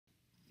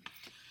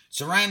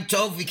Tzarayim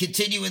Tov, we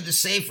continue in the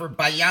Sefer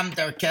Bayam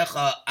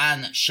Darkecha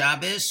on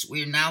Shabbos.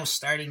 We're now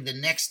starting the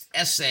next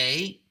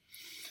essay,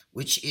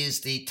 which is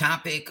the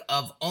topic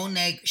of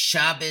Oneg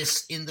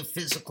Shabbos in the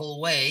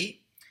physical way.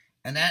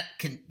 And that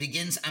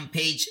begins on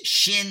page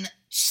Shin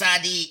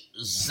Tzadi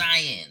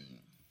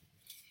Zayin.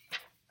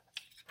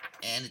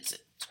 And it's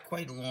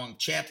quite a long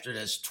chapter.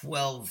 There's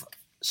 12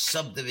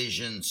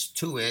 subdivisions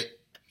to it.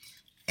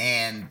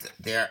 And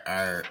there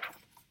are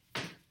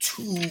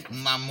 2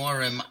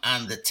 mamorim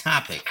on the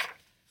topic.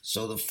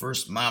 So the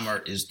first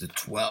mamor is the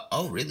 12.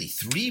 Oh, really?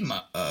 3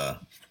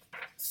 mamorim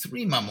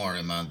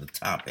on the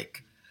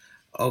topic.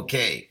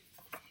 Okay.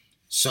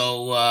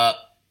 So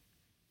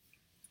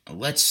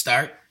let's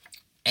start.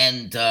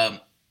 And on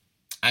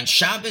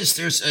Shabbos,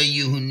 there's a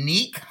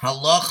unique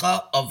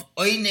halacha of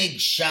Oneg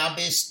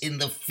Shabbos in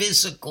the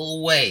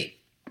physical way.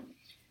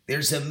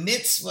 There's a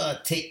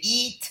mitzvah to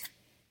eat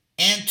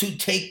and to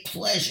take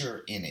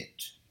pleasure in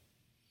it.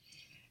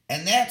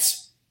 And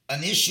that's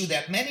an issue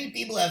that many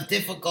people have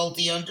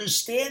difficulty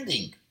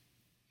understanding.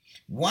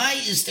 Why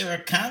is there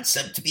a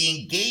concept to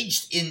be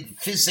engaged in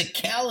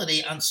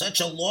physicality on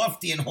such a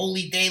lofty and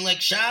holy day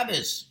like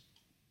Shabbos?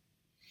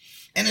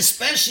 And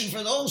especially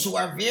for those who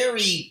are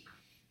very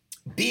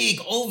big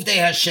Ovdei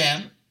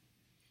Hashem,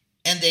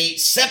 and they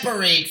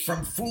separate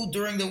from food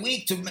during the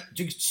week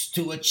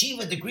to achieve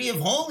a degree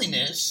of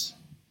holiness,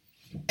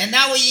 and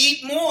now we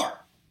eat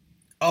more.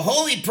 A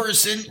holy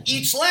person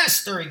eats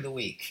less during the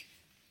week.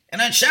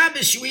 And on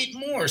Shabbos, you eat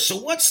more. So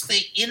what's the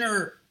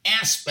inner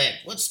aspect?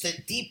 What's the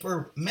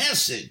deeper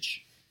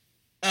message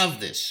of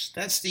this?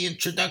 That's the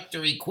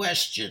introductory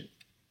question.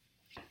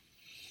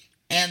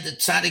 And the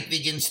tzaddik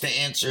begins to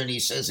answer, and he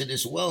says, it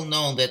is well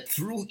known that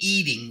through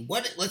eating,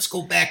 let's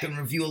go back and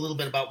review a little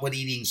bit about what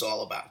eating is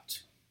all about.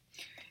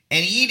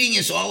 And eating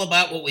is all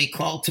about what we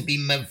call to be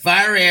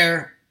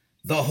mevarer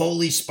the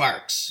holy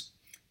sparks,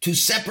 to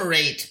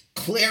separate,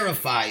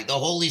 clarify the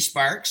holy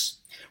sparks,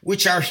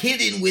 which are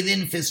hidden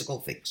within physical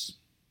things.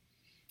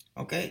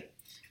 Okay?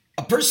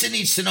 A person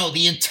needs to know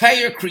the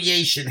entire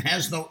creation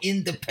has no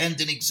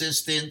independent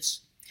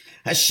existence.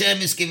 Hashem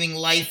is giving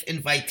life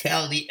and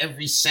vitality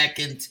every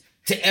second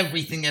to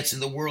everything that's in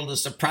the world,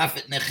 as the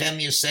prophet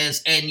Nehemiah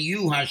says, and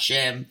you,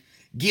 Hashem,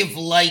 give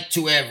light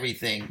to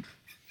everything.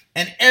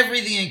 And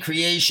everything in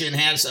creation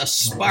has a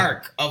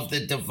spark of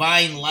the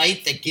divine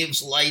light that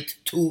gives light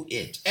to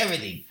it.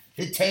 Everything.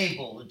 The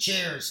table, the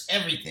chairs,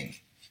 everything.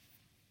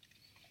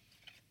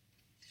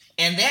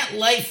 And that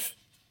life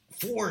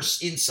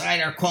force inside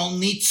are called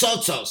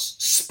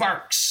nitzotzos,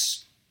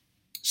 sparks.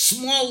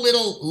 Small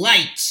little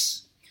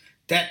lights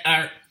that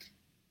are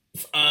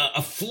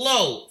a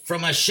flow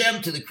from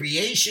Hashem to the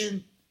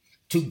creation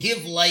to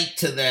give light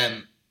to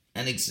them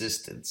and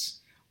existence.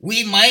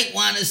 We might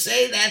want to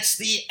say that's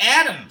the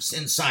atoms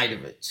inside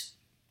of it.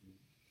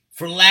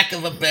 For lack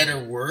of a better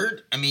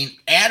word, I mean,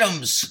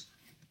 atoms,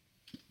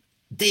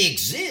 they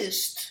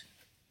exist.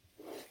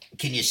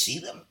 Can you see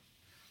them?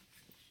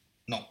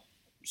 No.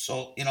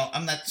 So,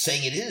 I'm not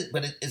saying it is,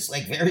 but it's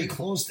like very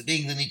close to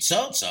being the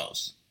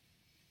nitzotzos.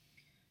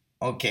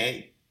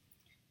 Okay?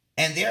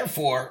 And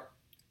therefore,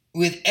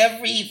 with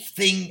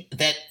everything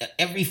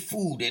every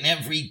food and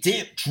every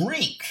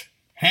drink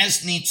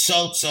has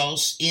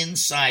nitzotzos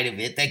inside of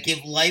it that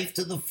give life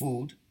to the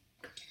food,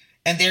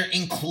 and they're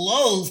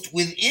enclosed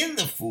within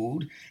the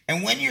food,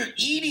 and when you're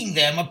eating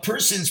them, a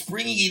person's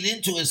bringing it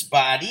into his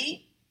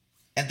body,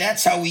 and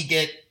that's how we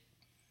get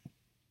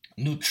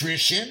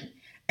nutrition,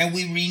 and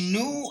we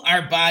renew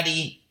our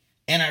body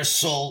and our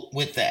soul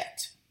with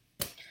that.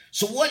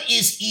 So what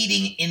is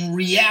eating in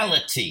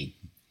reality?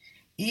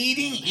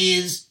 Eating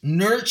is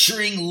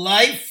nurturing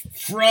life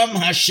from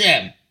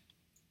Hashem.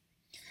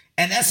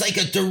 And that's like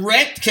a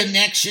direct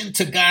connection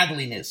to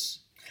godliness.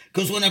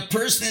 Because when a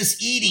person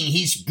is eating,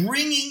 he's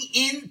bringing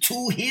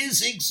into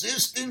his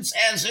existence,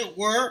 as it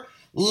were,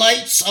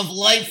 lights of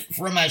life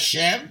from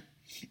Hashem.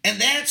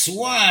 And that's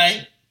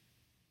why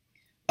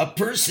a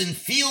person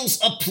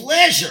feels a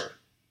pleasure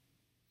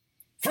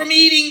from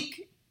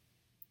eating,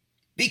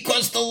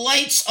 because the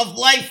lights of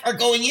life are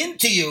going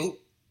into you.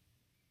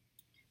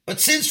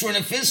 But since we're in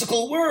a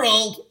physical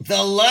world,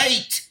 the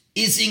light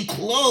is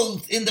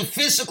enclosed in the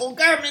physical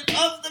garment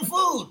of the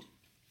food.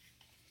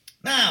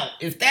 Now,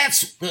 if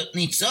that's the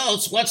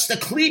nitzos, what's the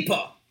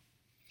klipa?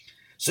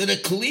 So the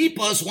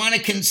klipas want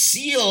to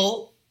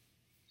conceal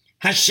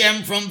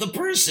Hashem from the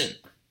person.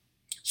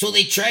 So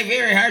they try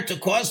very hard to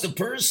cause the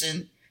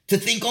person to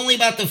think only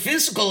about the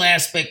physical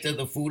aspect of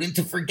the food and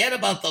to forget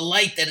about the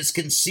light that is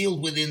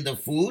concealed within the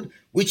food,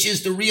 which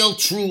is the real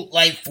true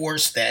life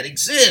force that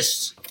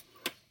exists.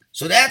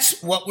 So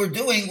that's what we're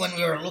doing when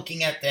we are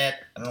looking at that,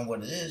 I don't know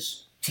what it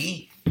is,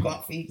 tea,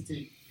 coffee?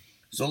 Tea.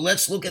 So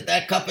let's look at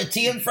that cup of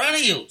tea in front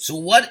of you. So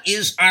what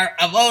is our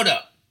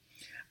avoda?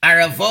 Our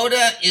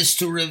avoda is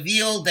to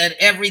reveal that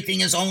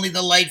everything is only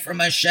the light from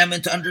Hashem,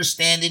 and to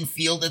understand and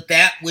feel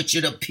that which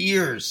it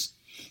appears,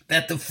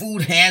 that the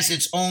food has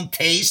its own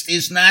taste,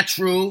 is not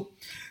true.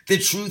 The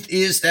truth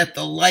is that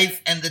the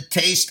life and the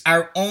taste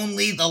are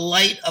only the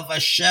light of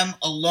Hashem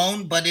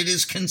alone, but it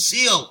is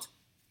concealed.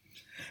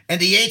 And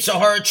the Yetzer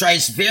Hara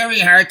tries very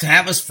hard to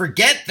have us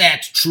forget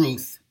that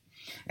truth.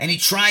 And he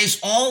tries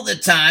all the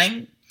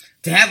time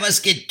to have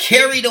us get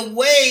carried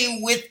away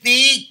with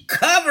the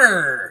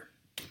cover.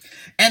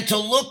 And to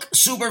look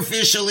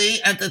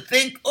superficially and to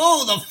think,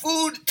 oh, the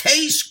food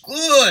tastes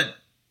good.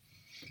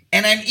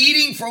 And I'm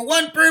eating for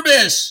one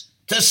purpose,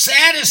 to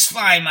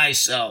satisfy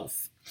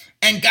myself.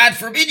 And God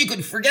forbid you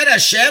could forget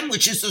Hashem,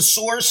 which is the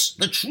source,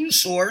 the true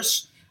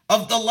source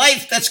of the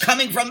life that's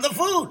coming from the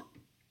food.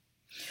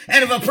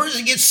 And if a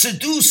person gets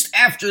seduced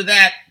after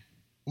that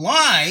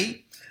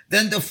lie,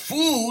 then the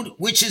food,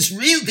 which is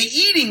real, the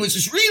eating, which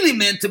is really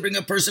meant to bring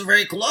a person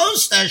very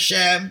close to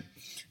Hashem,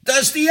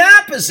 does the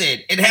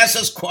opposite. It has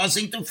us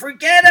causing to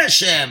forget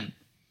Hashem.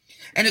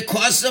 And it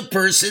causes a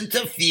person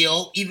to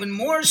feel even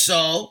more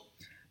so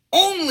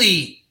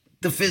only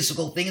the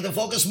physical thing and to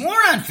focus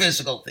more on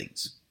physical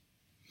things.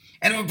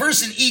 And if a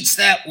person eats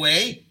that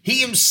way,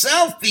 he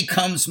himself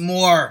becomes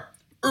more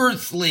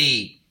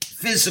earthly,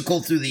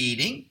 physical through the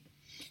eating,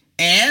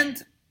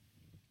 and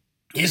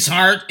his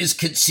heart is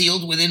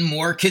concealed within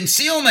more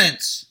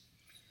concealments,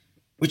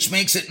 which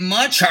makes it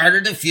much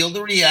harder to feel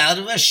the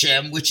reality of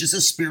Hashem, which is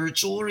a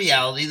spiritual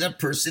reality that a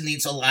person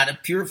needs a lot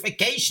of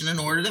purification in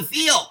order to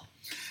feel.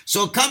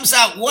 So it comes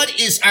out, what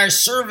is our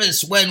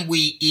service when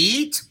we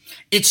eat?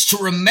 It's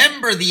to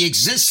remember the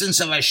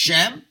existence of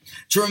Hashem,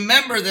 to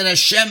remember that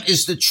Hashem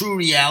is the true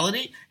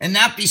reality, and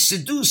not be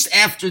seduced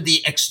after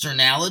the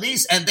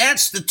externalities. And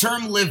that's the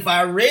term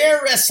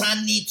levarer es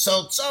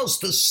hanitzotzos,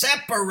 to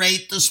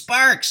separate the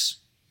sparks.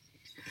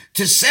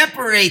 To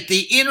separate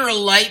the inner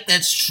light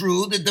that's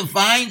true, the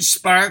divine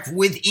spark,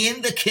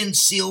 within the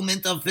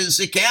concealment of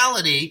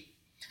physicality,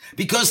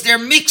 because they're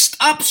mixed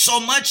up so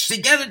much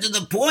together to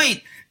the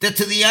point that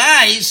to the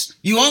eyes,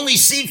 you only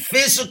see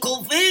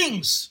physical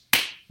things.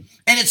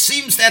 And it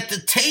seems that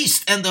the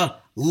taste and the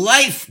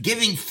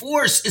life-giving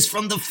force is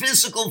from the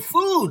physical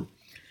food.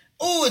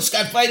 Oh, it's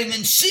got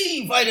vitamin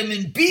C,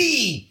 vitamin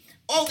B,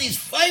 all these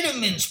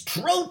vitamins,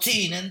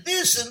 protein, and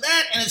this and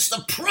that, and it's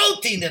the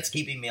protein that's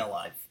keeping me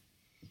alive.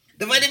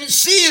 The vitamin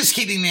C is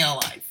keeping me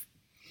alive.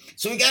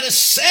 So we got to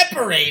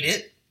separate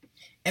it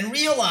and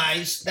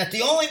realize that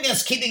the only thing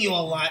that's keeping you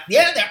alive,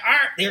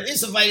 there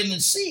is a vitamin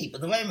C,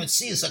 but the vitamin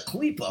C is a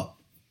klipa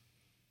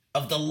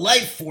of the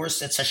life force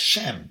that's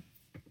Hashem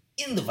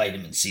in the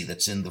vitamin C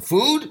that's in the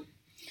food,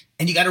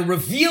 and you got to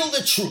reveal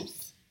the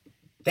truth.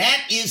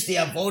 That is the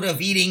avoda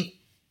of eating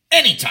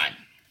anytime.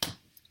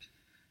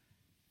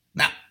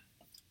 Now,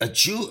 a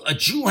Jew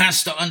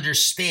has to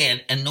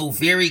understand and know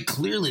very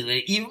clearly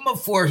that even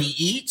before he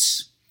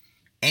eats,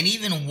 and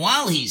even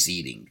while he's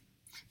eating,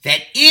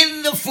 that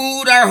in the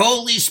food are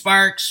holy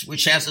sparks,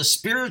 which has a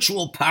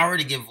spiritual power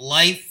to give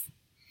life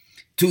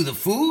to the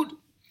food,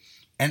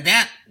 and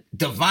that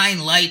divine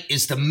light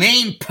is the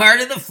main part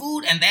of the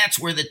food, and that's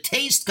where the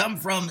taste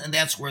comes from, and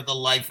that's where the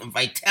life and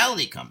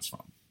vitality comes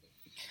from.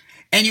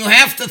 And you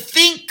have to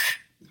think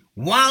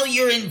while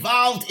you're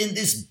involved in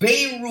this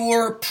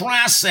Beirur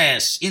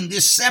process, in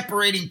this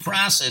separating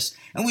process,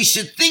 and we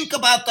should think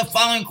about the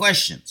following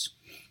questions.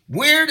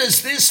 Where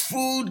does this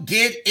food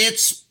get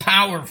its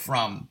power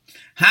from?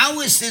 How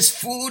is this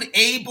food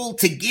able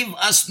to give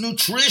us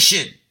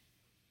nutrition?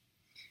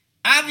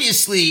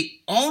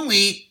 Obviously,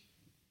 only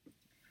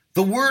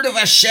the word of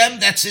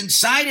Hashem that's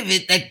inside of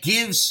it that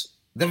gives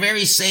the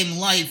very same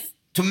life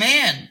to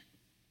man.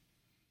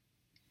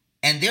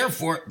 And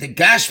therefore, the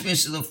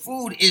gashmis of the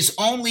food is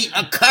only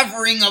a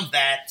covering of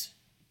that.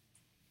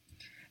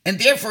 And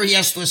therefore, he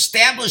has to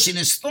establish in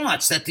his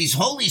thoughts that these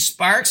holy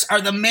sparks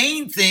are the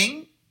main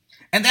thing,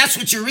 and that's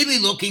what you're really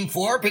looking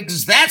for,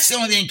 because that's the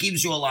only thing that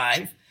keeps you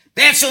alive.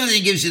 That's the only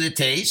thing that gives you the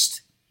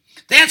taste.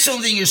 That's the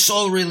only thing your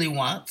soul really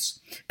wants.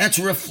 And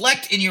to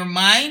reflect in your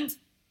mind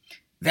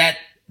that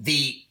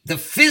the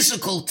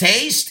physical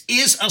taste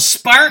is a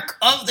spark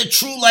of the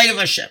true light of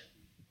Hashem.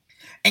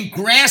 And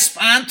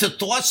grasp onto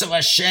thoughts of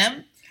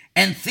Hashem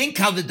and think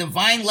how the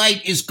divine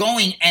light is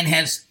going and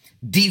has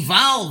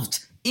devolved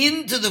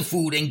into the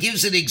food and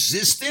gives it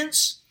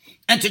existence,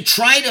 and to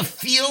try to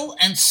feel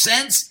and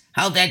sense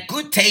how that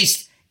good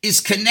taste is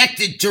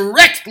connected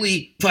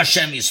directly to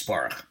Hashem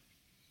Yisparach.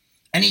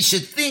 And he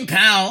should think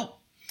how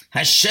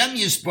Hashem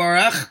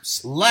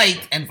Yisparach's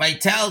light and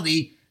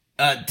vitality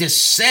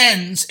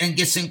descends and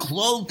gets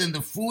enclosed in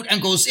the food and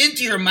goes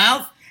into your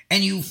mouth,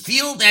 and you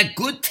feel that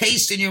good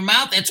taste in your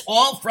mouth. It's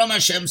all from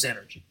Hashem's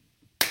energy.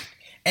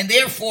 And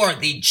therefore,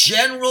 the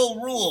general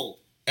rule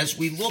as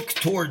we look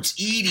towards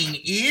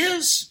eating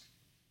is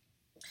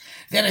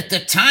that at the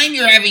time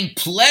you're having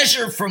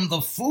pleasure from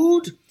the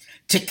food,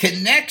 to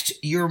connect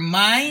your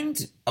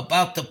mind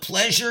about the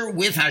pleasure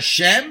with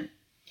Hashem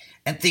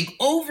and think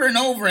over and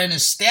over and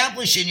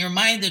establish in your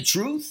mind the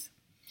truth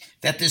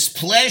that this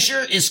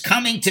pleasure is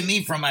coming to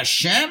me from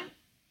Hashem,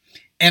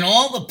 and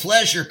all the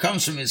pleasure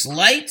comes from His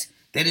light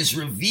that is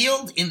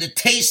revealed in the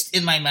taste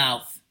in my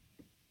mouth.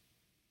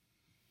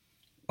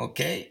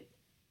 Okay?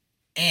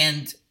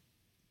 And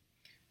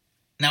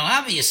now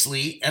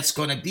obviously that's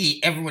going to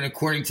be everyone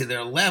according to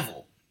their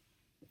level.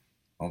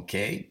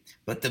 Okay?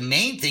 But the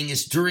main thing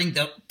is during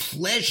the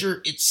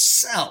pleasure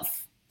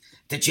itself,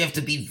 that you have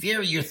to be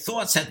your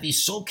thoughts have to be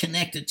so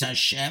connected to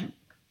Hashem.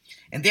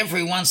 And therefore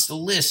he wants to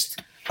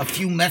list a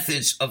few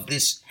methods of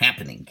this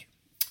happening.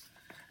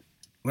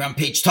 We're on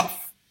page Tov.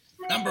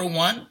 Number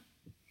 1,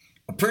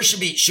 a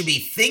person should be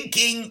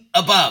thinking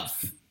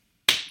above.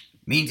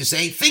 Meaning to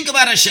say, think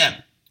about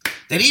Hashem,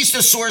 that he's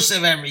the source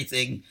of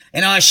everything,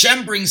 and how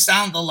Hashem brings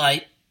down the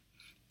light,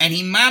 and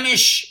he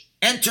mamish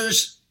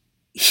enters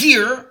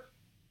here,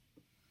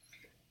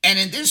 and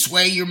in this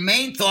way, your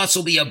main thoughts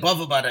will be above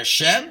about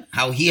Hashem,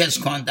 how he has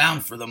gone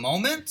down for the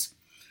moment,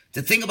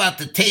 to think about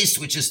the taste,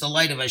 which is the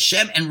light of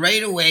Hashem, and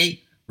right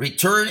away,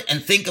 return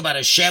and think about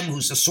Hashem,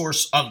 who's the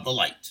source of the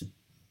light.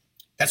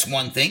 That's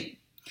one thing.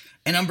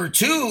 And number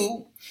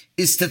 2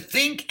 is to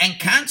think and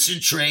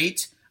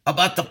concentrate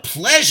about the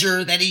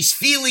pleasure that he's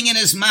feeling in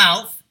his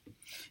mouth.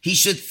 He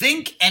should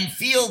think and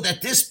feel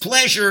that this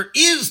pleasure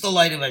is the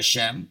light of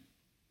Hashem,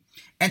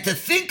 and to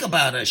think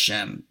about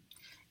Hashem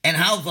and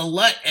how the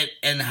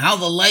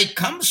light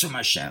comes from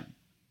Hashem.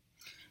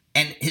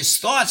 And his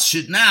thoughts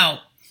should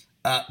now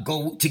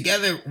go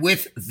together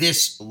with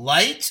this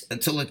light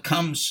until it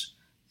comes,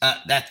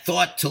 that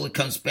thought till it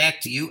comes back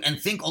to you, and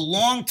think a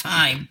long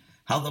time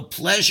how the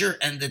pleasure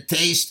and the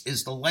taste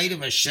is the light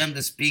of Hashem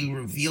that's being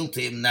revealed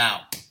to him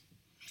now.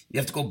 You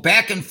have to go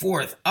back and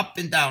forth, up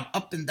and down,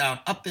 up and down,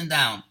 up and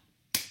down.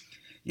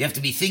 You have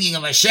to be thinking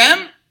of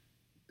Hashem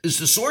is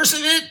the source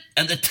of it,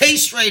 and the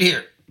taste right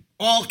here,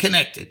 all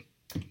connected.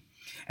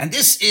 And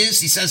this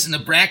is, he says in the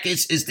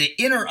brackets, is the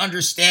inner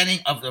understanding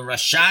of the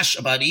Rashash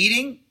about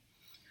eating,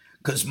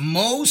 because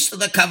most of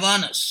the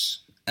kavanas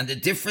and the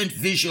different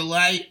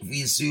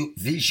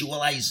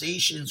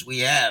visualizations we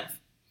have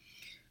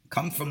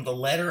come from the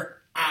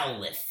letter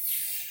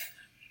Aleph.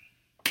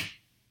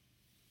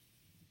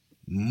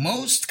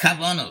 Most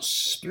kavanos,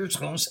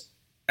 spiritual kavanos,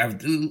 are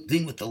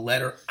dealing with the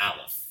letter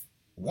Aleph.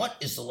 What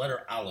is the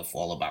letter Aleph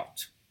all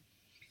about?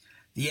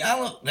 The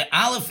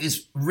Aleph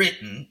is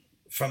written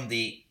from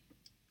the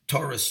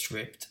Torah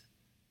script,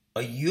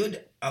 a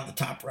Yud on the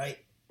top right,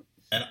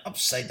 an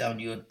upside down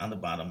Yud on the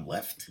bottom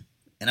left,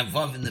 and a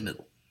Vav in the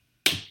middle.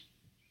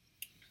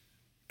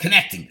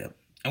 Connecting them.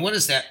 And what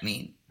does that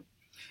mean?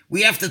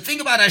 We have to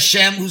think about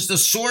Hashem, who's the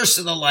source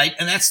of the light,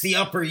 and that's the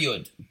upper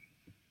Yud.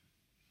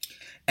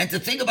 And to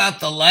think about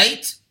the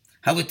light,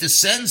 how it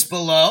descends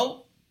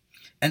below,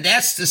 and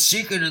that's the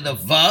secret of the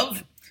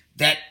Vav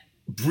that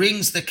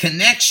brings the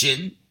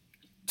connection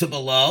to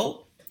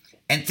below,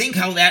 and think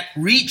how that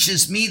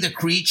reaches me, the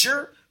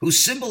creature, who's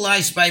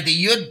symbolized by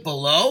the Yud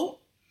below,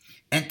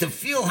 and to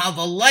feel how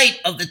the light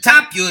of the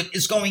top Yud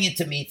is going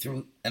into me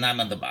through, and I'm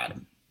on the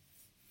bottom.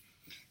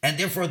 And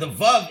therefore the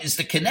Vav is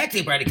the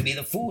connecting part. It can be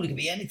the food, it can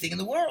be anything in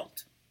the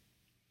world.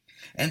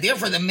 And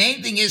therefore the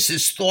main thing is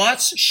his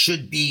thoughts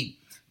should be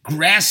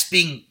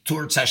grasping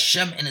towards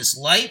Hashem and his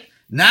light,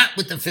 not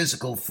with the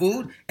physical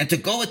food, and to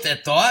go with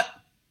that thought.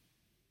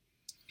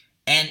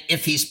 And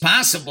if he's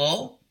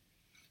possible,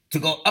 to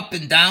go up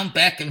and down,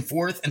 back and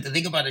forth, and to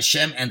think about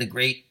Hashem and the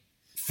great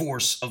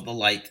force of the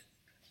light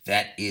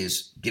that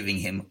is giving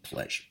him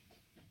pleasure.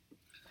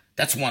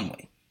 That's one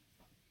way.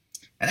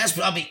 And that's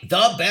probably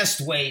the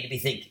best way to be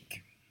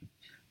thinking.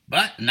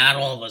 But not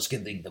all of us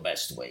can think the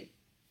best way.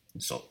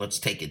 So let's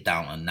take it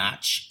down a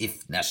notch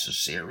if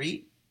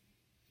necessary.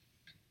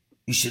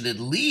 You should at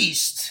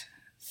least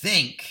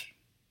think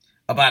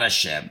about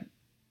Hashem.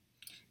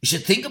 You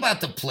should think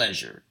about the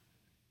pleasure.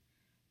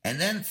 And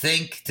then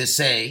think to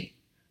say,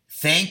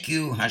 thank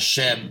you,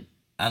 Hashem,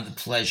 on the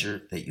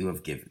pleasure that you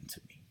have given to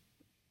me.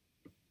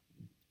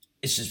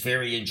 This is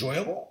very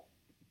enjoyable.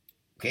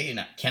 Okay, you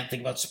can't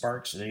think about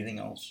sparks or anything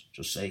else.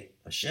 Just say,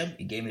 Hashem,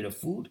 you gave me the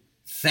food.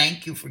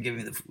 Thank you for giving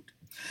me the food.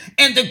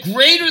 And the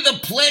greater the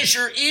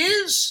pleasure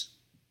is,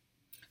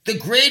 the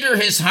greater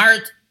his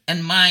heart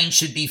and mind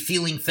should be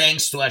feeling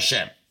thanks to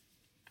Hashem.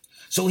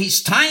 So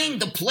he's tying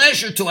the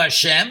pleasure to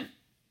Hashem,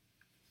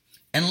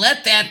 and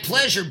let that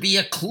pleasure be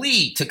a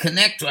kli to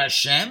connect to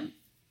Hashem,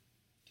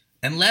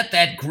 and let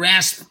that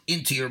grasp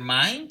into your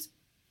mind,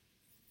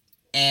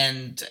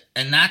 and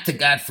not to,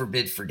 God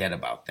forbid, forget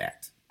about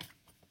that.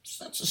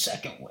 So that's the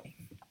second way.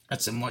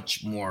 That's a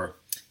much more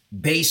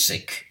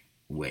basic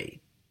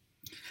way.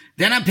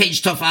 Then on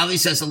page Tov, he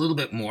says a little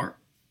bit more.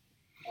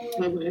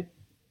 Okay.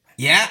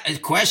 Yeah, a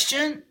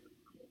question?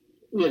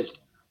 Yes.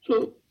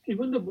 So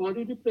even the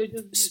bodily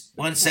pleasures.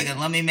 1 second,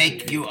 let me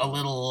make you a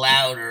little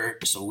louder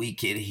so we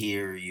can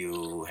hear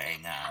you.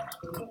 Hang on.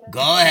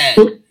 Go ahead.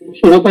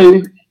 So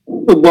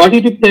the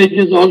bodily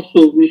pleasures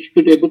also we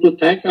should be able to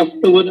thank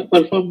after one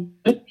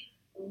performance.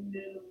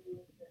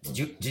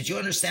 Did you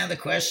understand the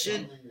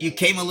question? You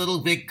came a little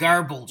bit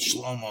garbled,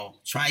 Shlomo.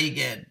 Try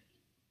again.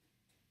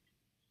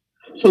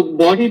 So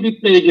bodily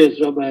pleasures,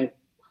 Rabbi.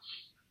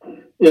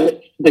 Yeah,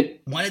 the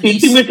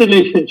intimate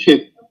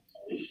relationship.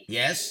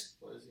 Yes.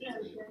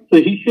 So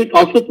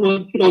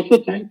one should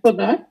also thank for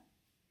that.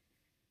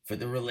 For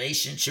the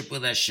relationship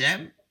with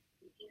Hashem?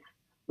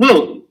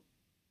 No.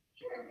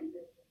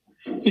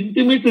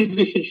 Intimate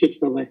relationships,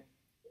 Rabbi.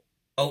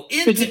 Oh,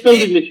 physical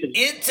relationships.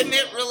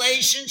 Intimate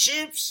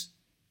relationships?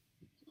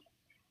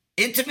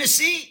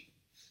 Intimacy?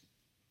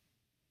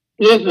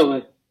 Yes,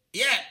 Rabbi.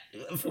 Yeah,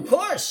 of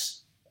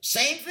course.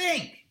 Same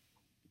thing.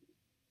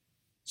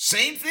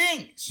 Same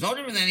thing. It's no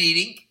different than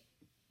eating.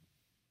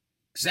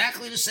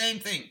 Exactly the same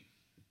thing.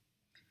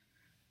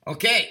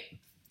 Okay.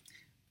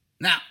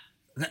 Now,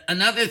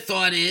 another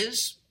thought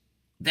is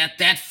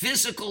that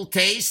physical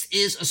taste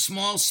is a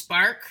small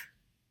spark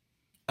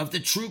of the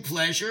true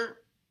pleasure,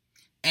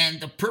 and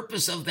the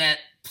purpose of that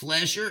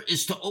pleasure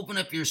is to open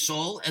up your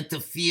soul and to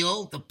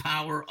feel the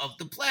power of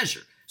the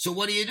pleasure. So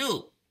what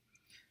do?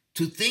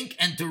 To think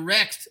and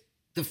direct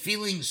the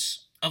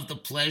feelings of the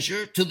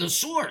pleasure to the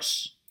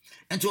source,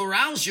 and to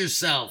arouse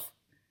yourself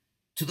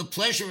to the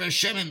pleasure of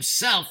Hashem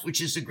himself,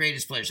 which is the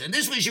greatest pleasure. And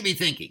this is what you should be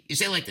thinking. You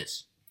say it like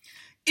this: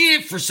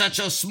 if for such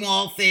a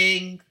small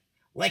thing,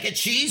 like a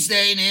cheese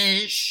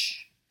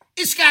Danish,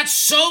 it's got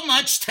so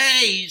much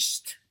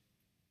taste.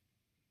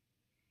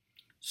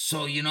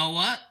 So you know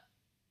what?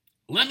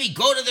 Let me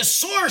go to the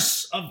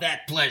source of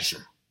that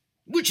pleasure,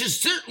 which is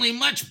certainly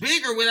much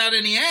bigger without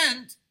any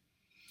end.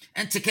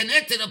 And to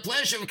connect to the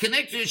pleasure of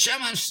connecting to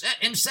Hashem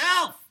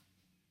himself.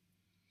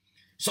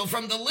 So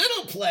from the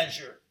little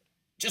pleasure,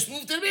 just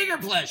move to the bigger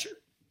pleasure.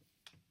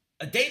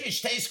 A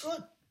Danish tastes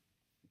good.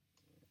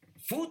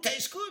 Food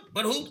tastes good.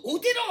 But who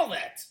did all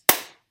that?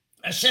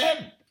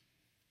 Hashem.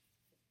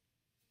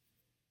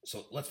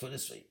 So let's put it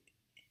this way.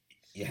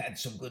 You had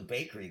some good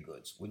bakery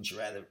goods. Wouldn't you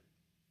rather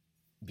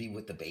be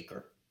with the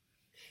baker?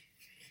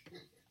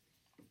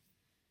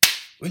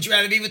 Wouldn't you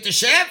rather be with the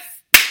chef?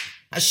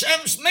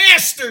 Hashem's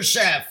master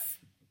chef.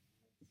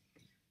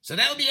 So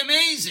that would be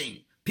amazing.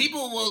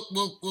 People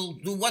will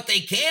do what they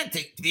can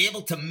to be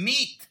able to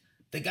meet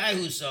the guy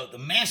who's the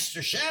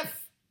master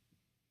chef.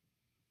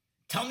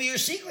 Tell me your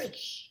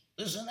secrets.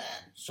 This and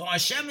that. So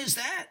Hashem is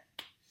that.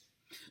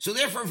 So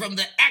therefore, from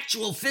the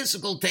actual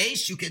physical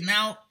taste, you can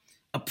now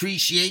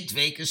appreciate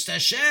Dveikus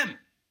Hashem.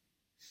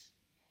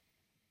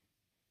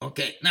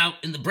 Okay, now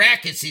in the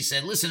brackets, he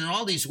said, listen, in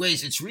all these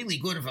ways, it's really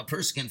good if a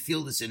person can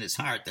feel this in his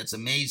heart. That's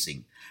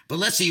amazing. But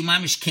let's say you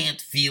mamish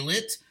can't feel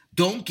it.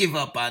 Don't give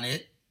up on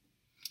it.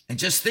 And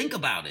just think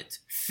about it.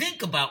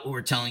 Think about what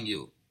we're telling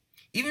you.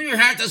 Even if your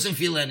heart doesn't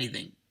feel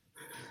anything.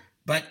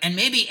 And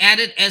maybe add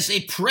it as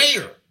a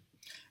prayer.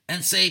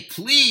 And say,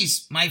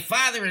 please, my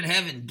Father in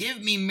heaven,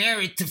 give me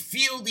merit to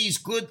feel these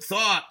good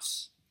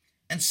thoughts.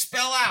 And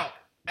spell out,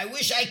 I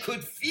wish I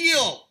could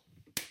feel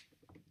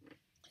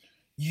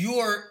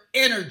your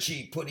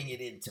energy putting it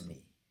into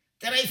me.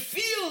 That I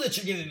feel that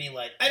you're giving me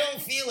life. I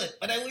don't feel it,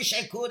 but I wish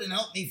I could, and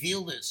help me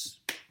feel this.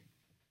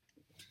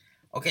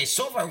 Okay,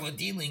 so far we're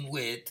dealing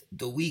with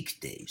the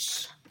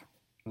weekdays.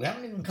 We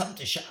haven't even come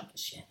to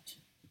Shabbos yet.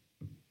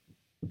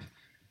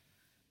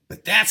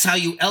 But that's how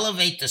you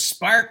elevate the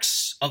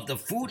sparks of the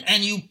food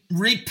and you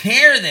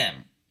repair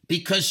them,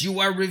 because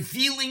you are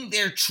revealing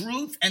their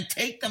truth and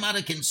take them out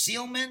of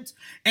concealment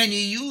and you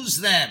use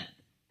them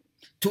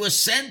to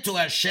ascend to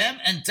Hashem,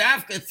 and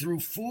dafka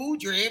through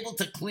food, you're able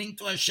to cling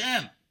to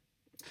Hashem.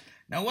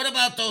 Now, what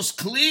about those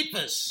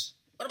klipas?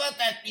 What about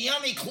that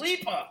yummy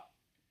klipa?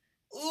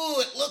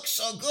 Ooh, it looks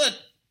so good.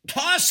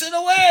 Toss it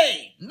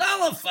away.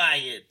 Nullify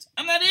it.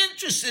 I'm not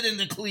interested in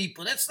the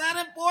klipa. That's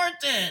not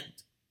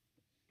important.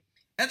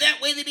 And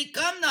that way they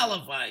become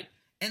nullified.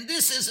 And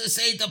this is to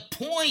say the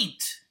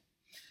point.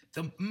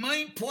 The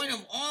main point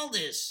of all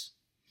this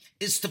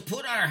is to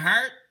put our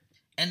heart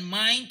and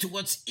mind to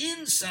what's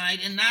inside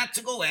and not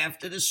to go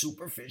after the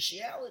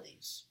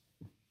superficialities.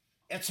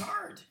 It's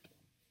hard.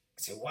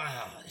 I say,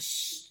 wow,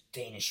 this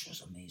Danish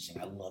was amazing.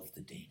 I love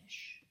the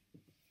Danish.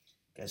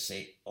 I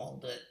say,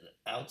 all the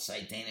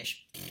outside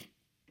Danish,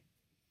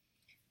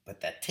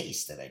 but that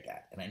taste that I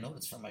got, and I know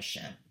it's from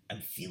Hashem,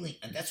 I'm feeling,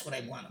 and that's what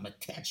I want. I'm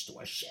attached to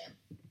Hashem.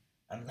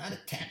 I'm not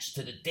attached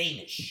to the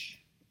Danish.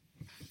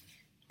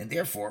 And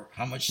therefore,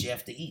 how much do you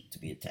have to eat to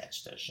be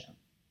attached to Hashem?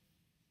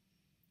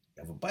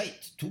 You have a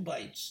bite, 2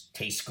 bites.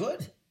 Tastes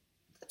good.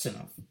 That's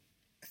enough.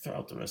 Throw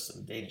out the rest of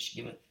the Danish.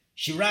 Give it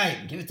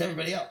Shirai. Give it to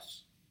everybody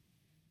else.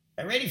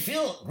 I already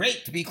feel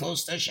great to be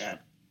close to Hashem.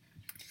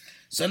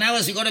 So now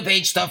as we go to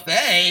page Tuf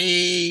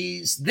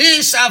Beis,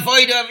 this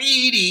avoid of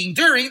eating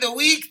during the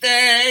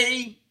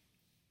weekday,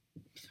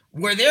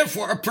 where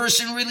therefore a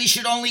person really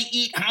should only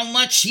eat how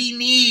much he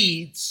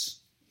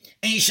needs,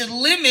 and he should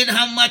limit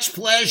how much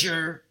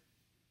pleasure.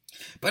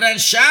 But on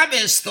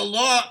Shabbos, the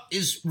law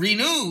is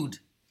renewed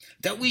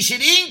that we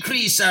should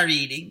increase our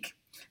eating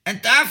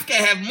and dafka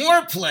have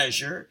more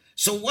pleasure.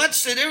 So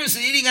what's the difference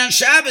in eating on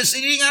Shabbos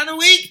and eating on a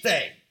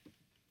weekday?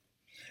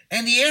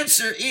 And the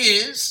answer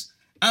is,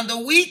 on the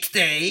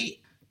weekday,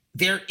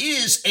 there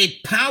is a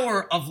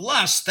power of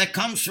lust that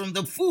comes from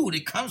the food.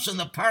 It comes from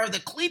the power of the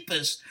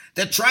klipas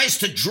that tries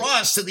to draw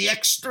us to the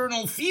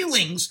external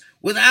feelings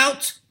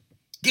without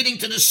getting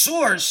to the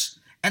source,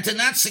 and to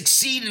not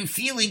succeed in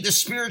feeling the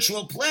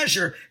spiritual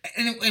pleasure.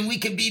 And we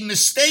can be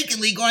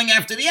mistakenly going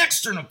after the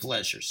external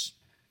pleasures.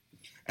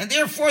 And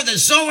therefore, the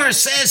Zohar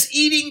says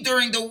eating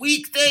during the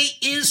weekday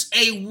is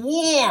a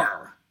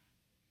war.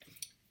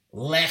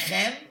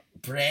 Lechem,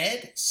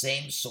 bread,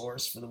 same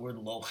source for the word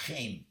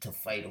lochem, to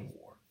fight a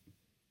war.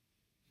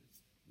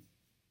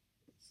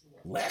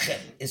 Lechem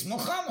is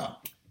milchama.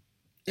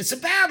 It's a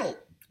battle.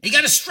 You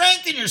got to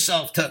strengthen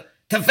yourself to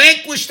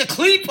vanquish the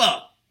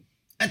klipa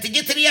and to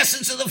get to the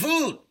essence of the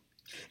food.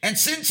 And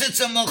since it's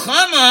a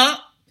milchama,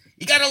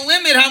 you got to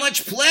limit how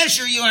much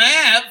pleasure you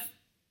have,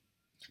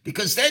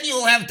 because then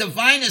you'll have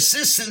divine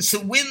assistance to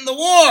win the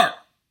war.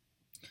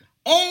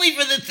 Only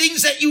for the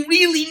things that you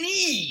really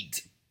need.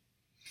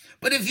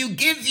 But if you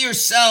give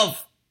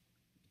yourself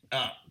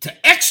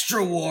to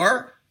extra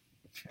war,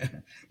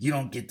 you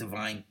don't get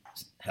divine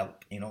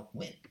help. You don't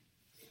win.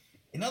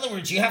 In other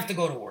words, you have to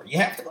go to war. You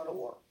have to go to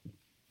war.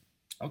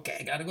 Okay,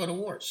 I got to go to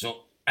war.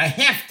 So I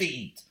have to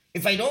eat.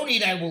 If I don't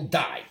eat, I will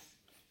die.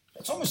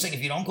 That's almost like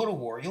if you don't go to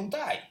war, you'll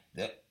die.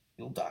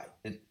 You'll die.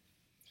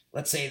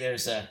 Let's say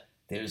there's a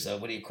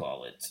what do you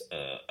call it?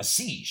 A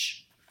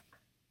siege.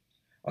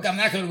 Okay, I'm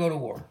not going to go to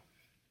war.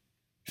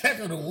 If I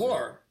go to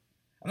war,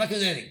 I'm not going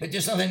to do anything. But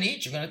there's nothing to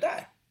eat, you're going to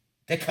die.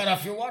 They cut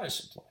off your water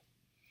supply.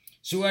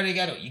 So what do you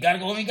got to do? You got to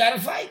go and you got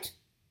to fight.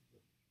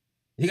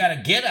 You got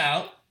to get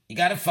out, you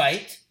got to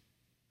fight,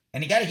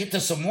 and you got to get to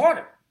some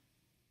water.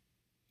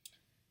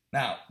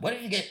 Now, what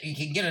if you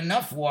can get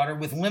enough water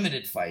with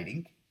limited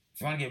fighting?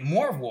 If you want to get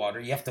more water,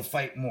 you have to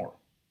fight more.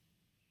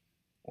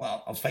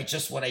 Well, I'll fight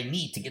just what I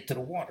need to get to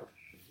the water.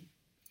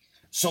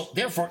 So,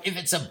 therefore, if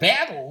it's a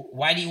battle,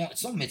 why do you want...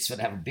 It's no mitzvah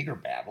to have a bigger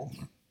battle.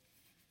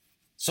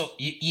 So,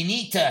 you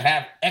need to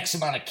have X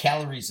amount of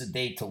calories a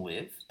day to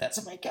live. That's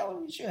how many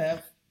calories you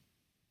have.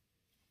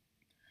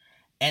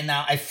 And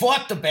now, I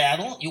fought the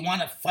battle. You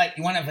want to fight.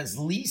 You want to have as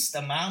least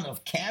amount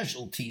of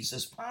casualties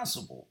as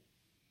possible.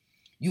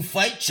 You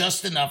fight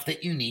just enough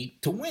that you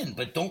need to win,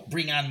 but don't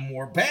bring on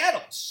more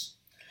battles.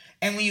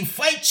 And when you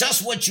fight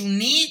just what you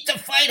need to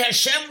fight,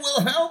 Hashem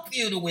will help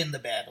you to win the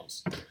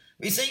battles.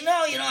 We say, no,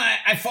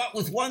 I fought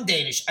with one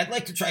Danish. I'd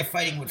like to try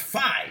fighting with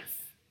 5.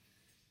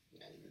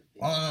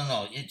 Well,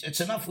 no.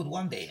 It's enough with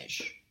one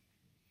Danish.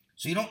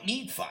 So you don't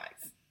need 5.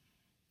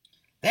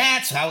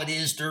 That's how it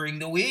is during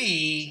the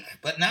week.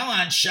 But now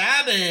on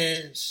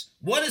Shabbos,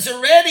 what is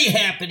already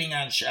happening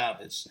on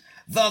Shabbos?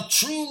 The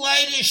true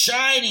light is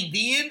shining,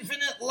 the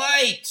infinite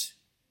light.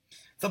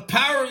 The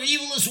power of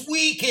evil is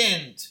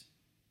weakened.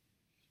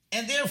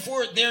 And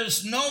therefore,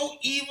 there's no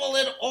evil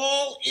at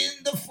all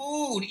in the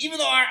food, even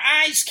though our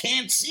eyes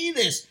can't see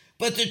this.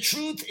 But the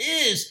truth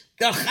is,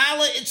 the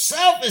challah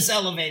itself is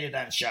elevated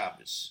on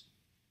Shabbos.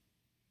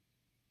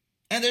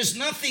 And there's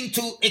nothing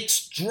to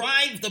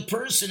drive the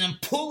person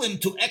and pull him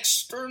to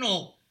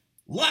external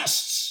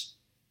lusts.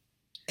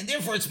 And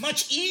therefore, it's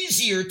much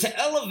easier to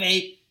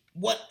elevate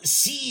what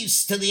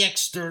sees to the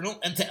external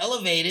and to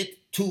elevate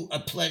it to a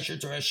pleasure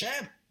to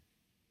Hashem.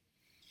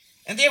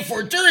 And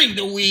therefore, during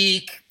the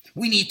week,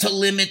 we need to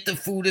limit the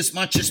food as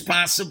much as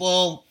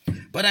possible.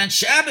 But on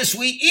Shabbos,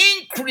 we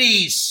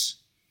increase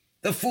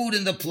the food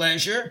and the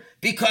pleasure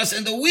because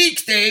in the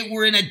weekday,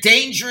 we're in a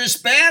dangerous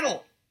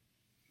battle.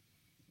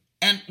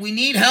 And we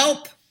need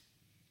help.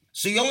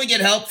 So you only get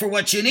help for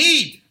what you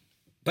need.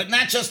 But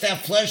not just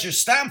have pleasure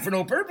stam for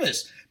no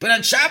purpose. But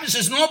on Shabbos,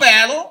 there's no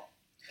battle.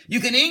 You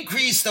can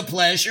increase the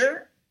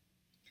pleasure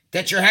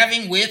that you're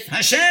having with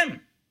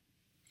Hashem.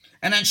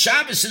 And on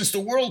Shabbos, since the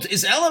world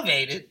is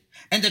elevated,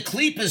 and the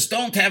klipas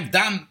don't have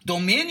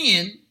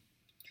dominion,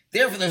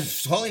 therefore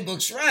the Holy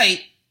Book's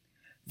right,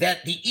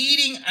 that the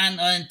eating on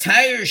the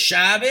entire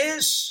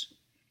Shabbos,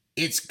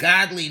 it's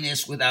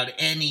godliness without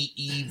any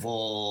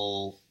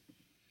evil.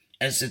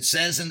 As it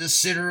says in the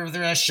Siddur of the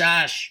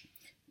Rashash,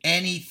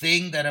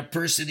 anything that a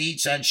person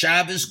eats on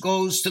Shabbos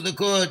goes to the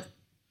good,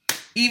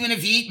 even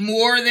if you eat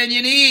more than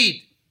you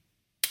need.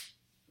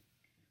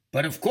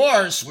 But of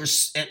course,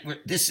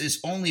 this is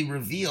only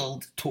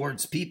revealed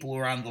towards people who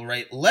are on the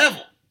right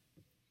level.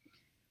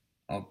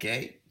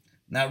 Okay?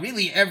 Now,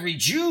 really, every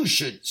Jew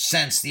should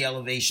sense the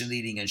elevation of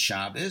eating on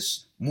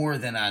Shabbos more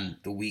than on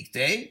the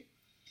weekday.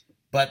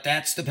 But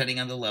that's depending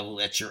on the level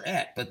that you're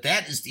at. But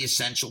that is the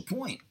essential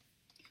point.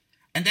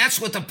 And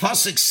that's what the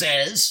Pasuk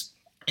says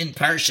in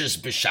Parshas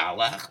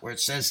B'Shalach, where it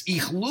says,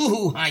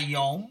 Ichluhu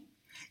hayom,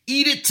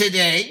 eat it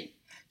today,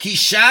 ki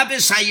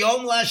Shabbos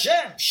hayom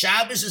l'Hashem.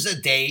 Shabbos is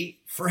a day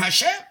for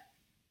Hashem.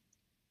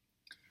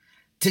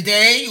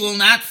 Today you will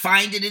not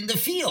find it in the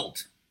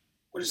field.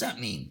 What does that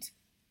mean?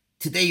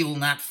 Today you will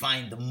not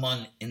find the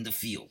mun in the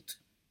field.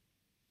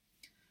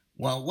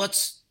 Well,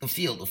 what's the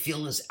field? The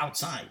field is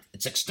outside.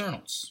 It's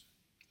externals.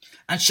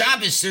 On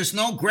Shabbos, there's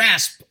no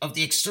grasp of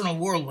the external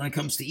world when it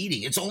comes to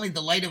eating. It's only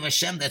the light of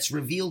Hashem that's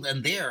revealed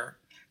and there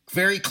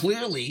very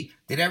clearly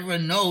that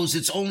everyone knows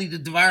it's only the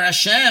Dvar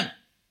Hashem.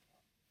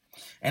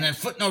 And in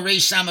footnote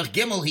Reish Samach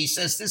Gimel, he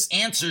says this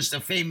answers the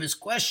famous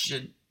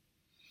question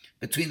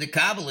between the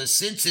Kabbalists.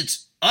 Since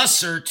it's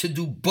usher to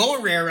do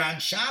borer on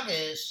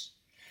Shabbos,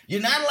 you're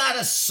not allowed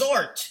to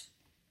sort.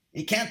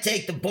 You can't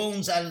take the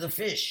bones out of the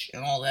fish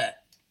and all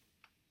that.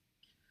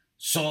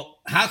 So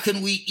how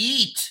can we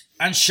eat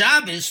on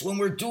Shabbos when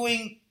we're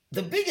doing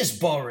the biggest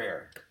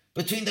borer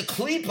between the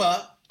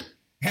klipa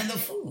and the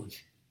food?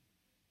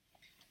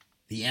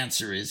 The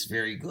answer is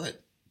very good.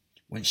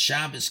 When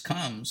Shabbos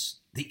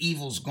comes, the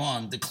evil's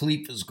gone, the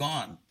klipa's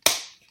gone.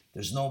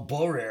 There's no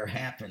borer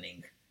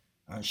happening.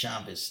 on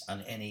Shabbos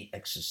on any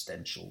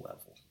existential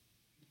level.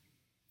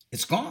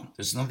 It's gone.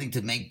 There's nothing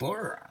to make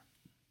border on.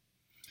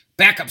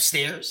 Back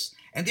upstairs.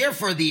 And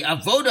therefore, the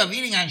avoda of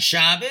eating on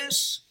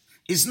Shabbos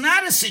is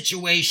not a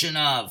situation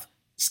of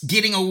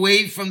getting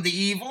away from the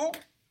evil,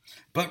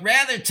 but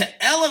rather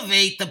to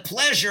elevate the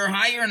pleasure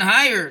higher and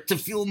higher, to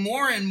feel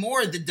more and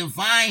more the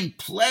divine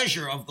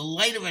pleasure of the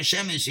light of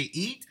Hashem as you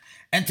eat,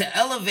 and to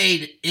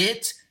elevate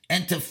it,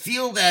 and to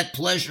feel that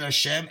pleasure,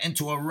 Hashem, and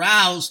to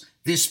arouse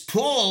this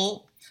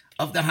pull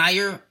of the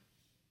higher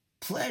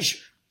pleasure.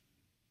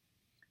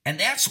 And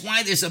that's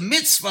why there's a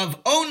mitzvah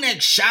of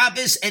Oneg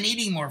Shabbos and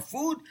eating more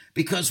food,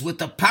 because with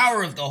the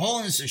power of the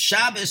holiness of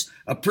Shabbos,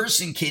 a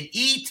person can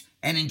eat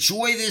and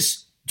enjoy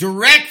this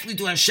directly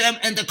to Hashem,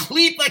 and the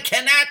klipa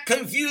cannot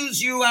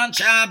confuse you on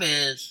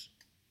Shabbos.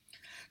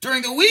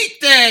 During the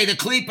weekday, the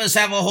klipas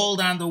have a hold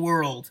on the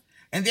world,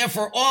 and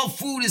therefore all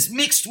food is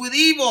mixed with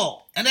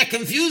evil, and that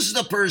confuses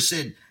the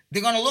person.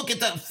 They're going to look at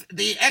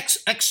the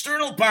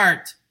external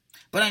part.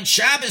 But on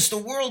Shabbos, the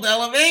world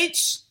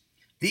elevates,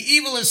 the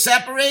evil is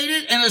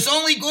separated, and there's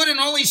only good and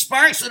only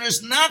sparks, so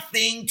there's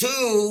nothing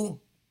to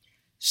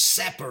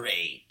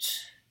separate.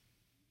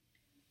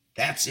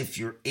 That's if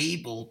you're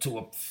able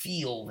to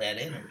feel that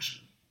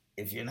energy.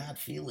 If you're not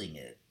feeling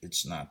it,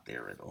 it's not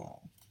there at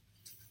all.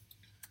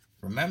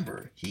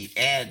 Remember, he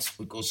adds,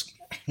 it goes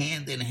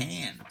hand in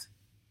hand.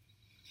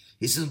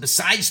 He says,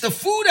 besides the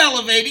food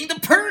elevating,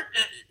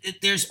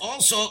 there's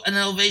also an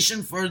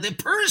elevation for the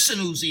person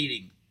who's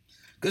eating.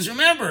 Because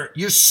remember,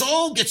 your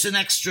soul gets an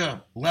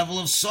extra level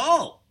of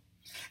soul.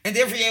 And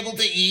therefore you're able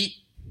to eat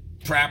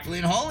properly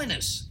in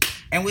holiness.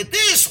 And with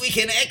this, we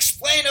can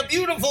explain a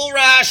beautiful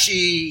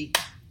Rashi.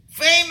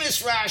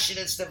 Famous Rashi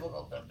that's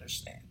difficult to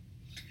understand.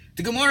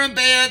 The Gemara in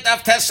Be'ed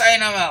Daf Tesayin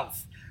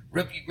Amalf.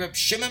 Reb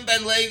Shimon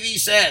ben Levi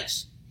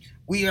says,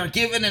 we are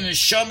given an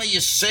Neshama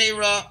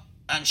Yisera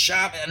on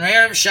Shabbos, on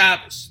Erev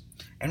Shabbos.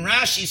 And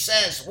Rashi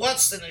says,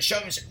 what's the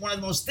Neshama Yisera? One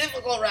of the most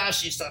difficult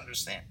Rashis to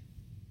understand.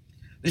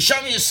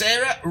 Neshama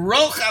Yisera,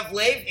 Rochav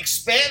Lev,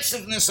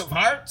 expansiveness of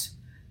heart,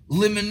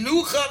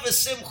 Limenucha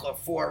v'simcha,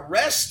 for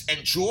rest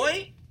and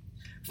joy,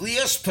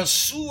 V'lios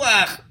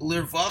Pasuach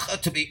Lirvacha,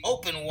 to be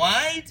open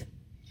wide,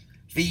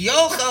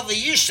 V'yocha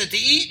v'yishta, to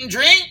eat and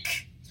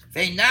drink,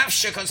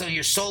 V'nafsha, because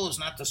your soul is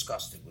not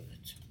disgusted with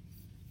it.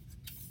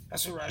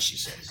 That's what Rashi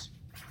says.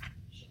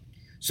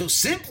 So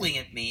simply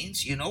it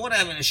means, you know what I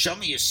have an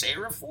Neshama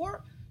Yisera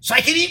for? So I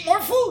can eat more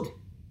food.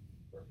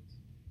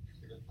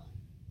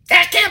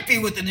 That can't be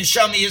what the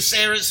Neshama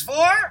Yisera is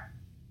for.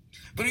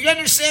 But if you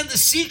understand the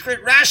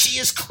secret, Rashi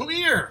is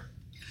clear.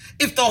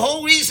 If the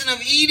whole reason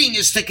of eating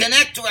is to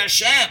connect to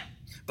Hashem,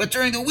 but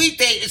during the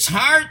weekday, it's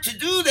hard to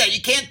do that.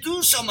 You can't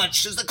do so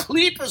much because the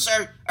klipas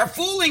are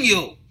fooling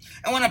you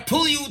and want to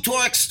pull you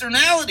to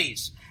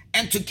externalities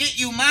and to get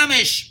you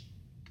mamish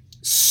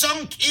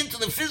sunk into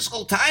the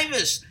physical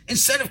taivas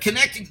instead of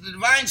connecting to the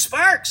divine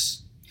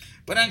sparks.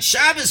 But on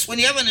Shabbos, when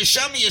you have a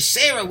Neshama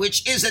Yisera,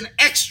 which is an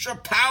extra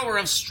power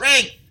of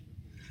strength,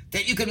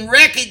 that you can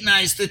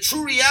recognize the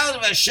true reality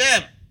of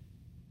Hashem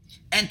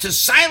and to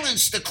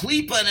silence the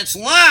klipa and its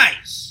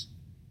lies,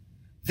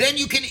 then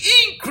you can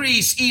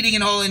increase eating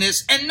in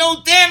holiness and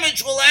no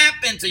damage will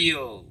happen to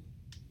you.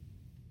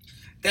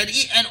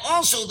 And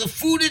also the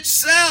food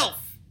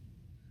itself,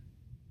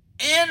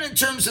 and in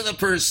terms of the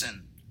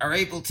person, are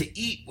able to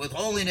eat with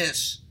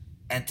holiness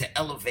and to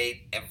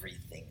elevate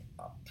everything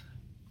up.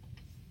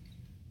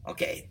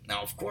 Okay,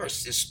 now of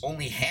course this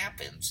only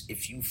happens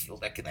if you feel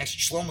that connection.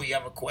 Shlomo, you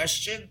have a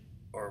question,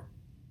 or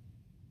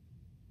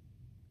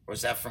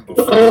is that from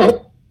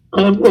before?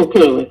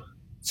 Okay.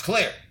 It's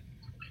clear.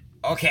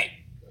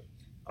 Okay,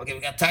 we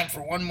got time for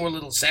one more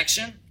little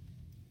section.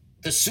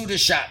 The Suda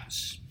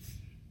Shabbos.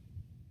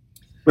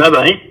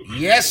 Rabbi?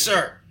 Yes,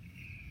 sir.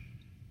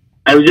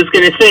 I was just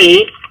going to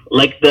say,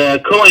 like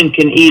the Kohen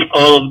can eat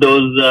all of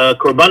those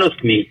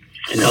korbanos meat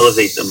and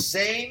elevate them.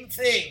 Same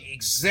thing,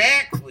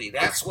 exactly.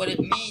 That's what it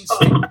means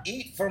to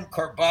eat from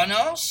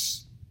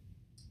korbanos,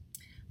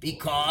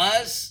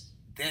 because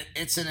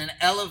it's in an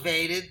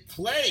elevated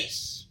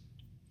place.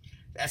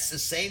 That's the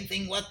same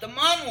thing what the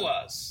man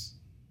was.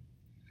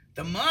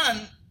 The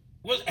man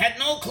had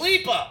no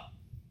klipa.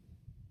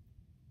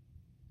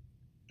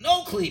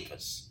 No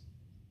klipas.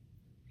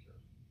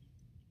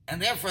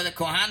 And therefore the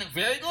Kohanim,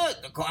 very good.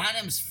 The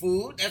Kohanim's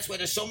food, that's why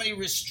there's so many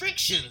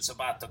restrictions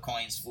about the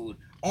Kohen's food.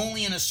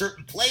 Only in a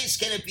certain place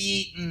can it be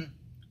eaten.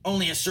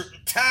 Only a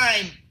certain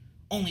time.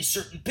 Only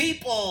certain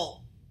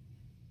people.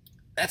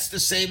 That's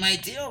the same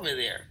idea over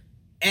there.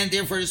 And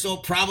therefore there's no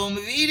problem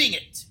of eating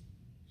it.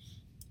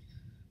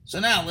 So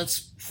now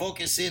let's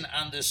focus in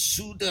on the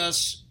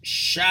Sudas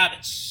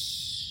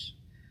Shabbos.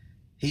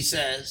 He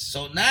says,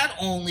 so not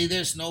only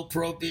there's no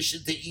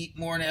prohibition to eat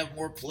more and have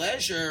more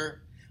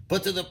pleasure,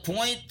 but to the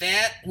point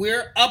that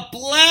we're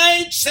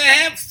obliged to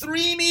have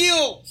 3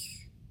 meals.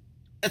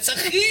 It's a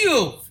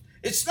chiyuv.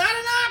 It's not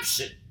an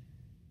option.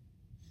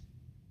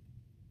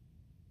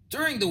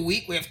 During the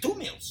week, we have 2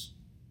 meals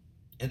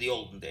in the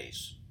olden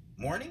days.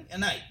 Morning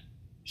and night.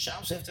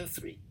 Shabbos have to have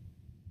 3.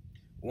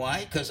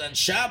 Why? Because on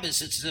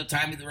Shabbos, it's the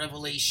time of the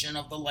revelation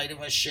of the light of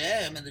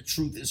Hashem, and the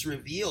truth is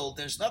revealed.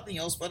 There's nothing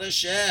else but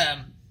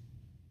Hashem.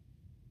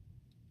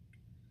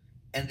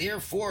 And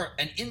therefore,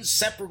 an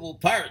inseparable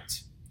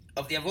part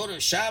of the avodah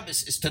of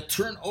Shabbos is to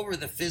turn over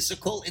the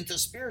physical into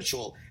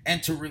spiritual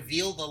and to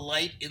reveal the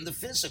light in the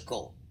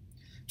physical.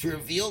 To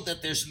reveal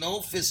that there's no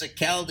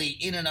physicality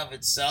in and of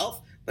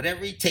itself, but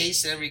every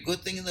taste and every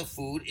good thing in the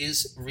food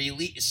is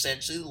really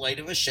essentially the light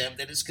of Hashem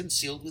that is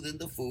concealed within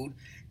the food,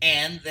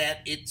 and that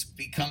it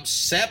becomes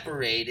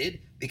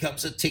separated,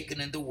 becomes a tikkun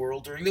in the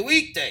world during the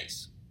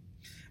weekdays.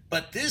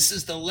 But this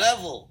is the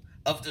level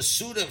of the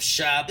Suda of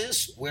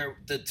Shabbos, where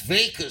the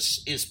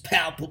dveikus is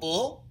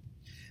palpable,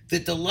 the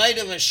delight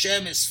of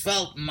Hashem is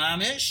felt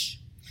mamish,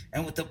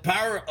 and with the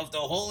power of the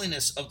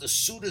holiness of the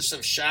Sudas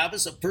of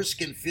Shabbos, a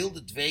person can feel the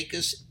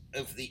dveikus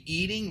of the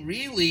eating.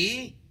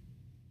 Really,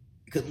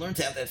 you can learn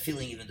to have that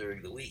feeling even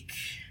during the week.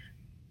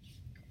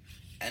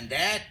 And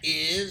that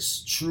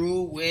is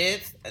true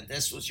with, and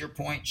this was your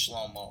point,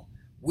 Shlomo,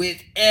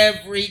 with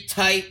every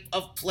type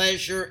of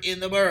pleasure in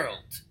the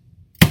world.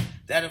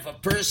 That if a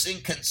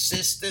person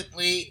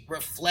consistently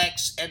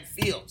reflects and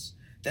feels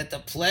that the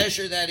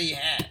pleasure that he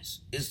has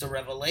is the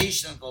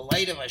revelation of the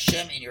light of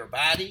Hashem in your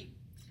body,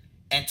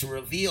 and to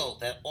reveal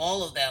that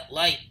all of that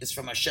light is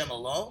from Hashem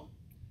alone,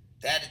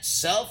 that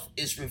itself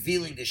is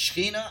revealing the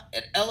Shekhinah.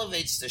 It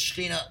elevates the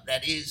Shekhinah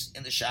that is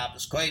in the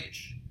Shabbos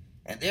Kodesh.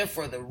 And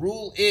therefore the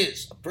rule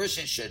is a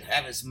person should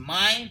have his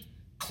mind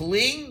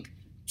cling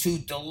to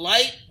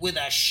delight with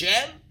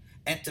Hashem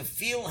and to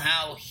feel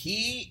how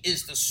he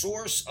is the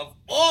source of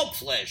all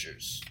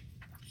pleasures.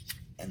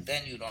 And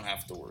then you don't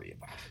have to worry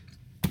about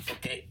it.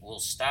 Okay, we'll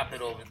stop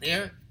it over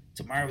there.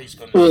 Tomorrow he's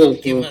going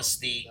to give us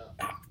the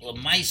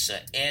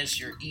Lamaisa as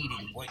you're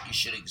eating, what you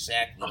should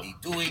exactly be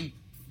doing.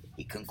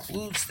 He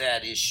concludes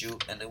that issue,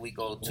 and then we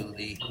go to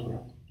the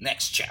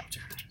next chapter.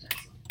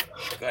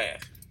 Go ahead.